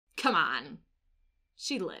Come on.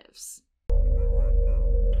 She lives.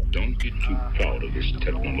 Don't get too proud of this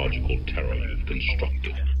technological terror you've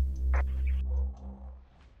constructed.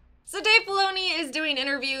 So Dave Filoni is doing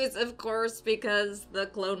interviews, of course, because the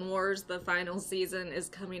Clone Wars, the final season, is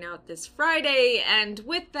coming out this Friday, and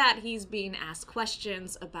with that, he's being asked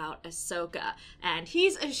questions about Ahsoka. And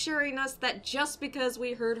he's assuring us that just because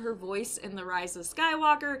we heard her voice in The Rise of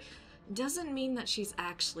Skywalker doesn't mean that she's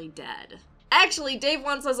actually dead. Actually, Dave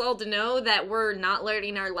wants us all to know that we're not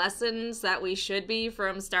learning our lessons that we should be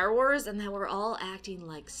from Star Wars, and that we're all acting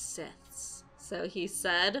like Siths. So he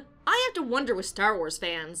said, I have to wonder with Star Wars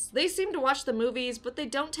fans. They seem to watch the movies, but they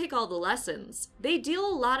don't take all the lessons. They deal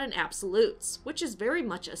a lot in absolutes, which is very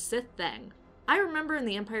much a Sith thing. I remember in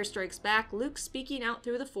The Empire Strikes Back, Luke speaking out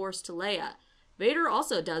through the Force to Leia. Vader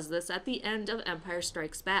also does this at the end of Empire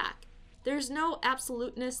Strikes Back. There's no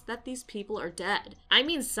absoluteness that these people are dead. I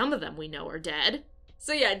mean, some of them we know are dead.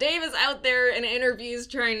 So yeah, Dave is out there in interviews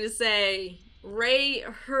trying to say, Rey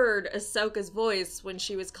heard Ahsoka's voice when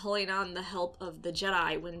she was calling on the help of the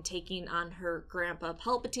Jedi when taking on her grandpa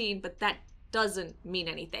Palpatine, but that doesn't mean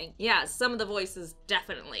anything. Yeah, some of the voices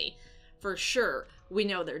definitely, for sure, we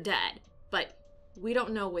know they're dead, but we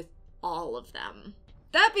don't know with all of them.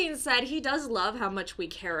 That being said, he does love how much we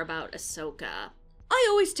care about Ahsoka. I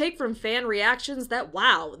always take from fan reactions that,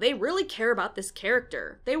 wow, they really care about this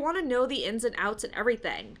character. They want to know the ins and outs and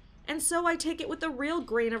everything. And so I take it with a real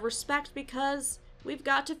grain of respect because we've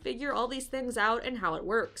got to figure all these things out and how it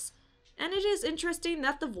works. And it is interesting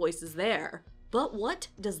that the voice is there. But what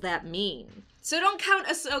does that mean? So don't count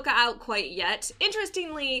Ahsoka out quite yet.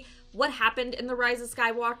 Interestingly, what happened in The Rise of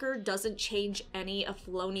Skywalker doesn't change any of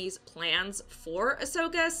Filoni's plans for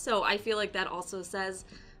Ahsoka, so I feel like that also says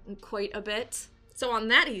quite a bit. So on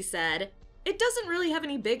that he said, it doesn't really have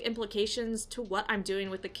any big implications to what I'm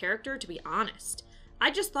doing with the character, to be honest.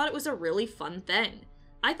 I just thought it was a really fun thing.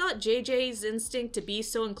 I thought JJ's instinct to be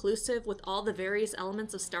so inclusive with all the various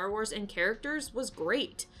elements of Star Wars and characters was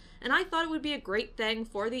great. And I thought it would be a great thing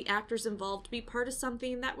for the actors involved to be part of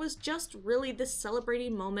something that was just really the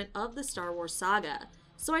celebrating moment of the Star Wars saga.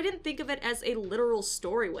 So I didn't think of it as a literal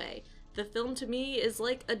storyway. The film to me is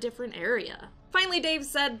like a different area. Finally, Dave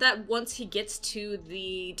said that once he gets to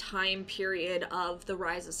the time period of The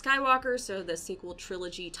Rise of Skywalker, so the sequel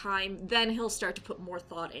trilogy time, then he'll start to put more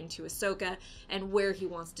thought into Ahsoka and where he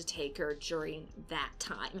wants to take her during that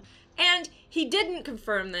time. And he didn't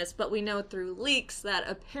confirm this, but we know through leaks that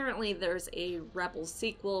apparently there's a Rebels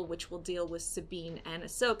sequel which will deal with Sabine and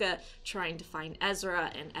Ahsoka trying to find Ezra,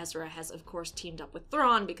 and Ezra has of course teamed up with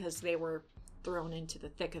Thrawn because they were thrown into the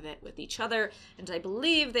thick of it with each other, and I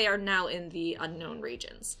believe they are now in the unknown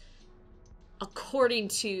regions, according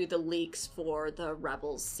to the leaks for the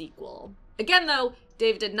Rebels sequel. Again though,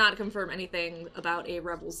 Dave did not confirm anything about a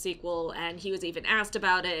Rebels sequel, and he was even asked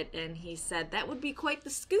about it, and he said that would be quite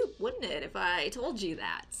the scoop, wouldn't it, if I told you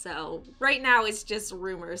that? So right now it's just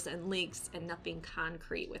rumors and leaks and nothing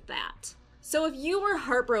concrete with that. So if you were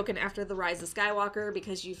heartbroken after The Rise of Skywalker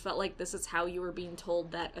because you felt like this is how you were being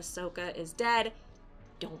told that Ahsoka is dead,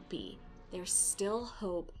 don't be. There's still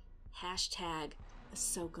hope. Hashtag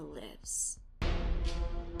Ahsoka lives.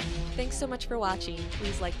 Thanks so much for watching.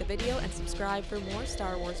 Please like the video and subscribe for more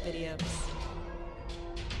Star Wars videos.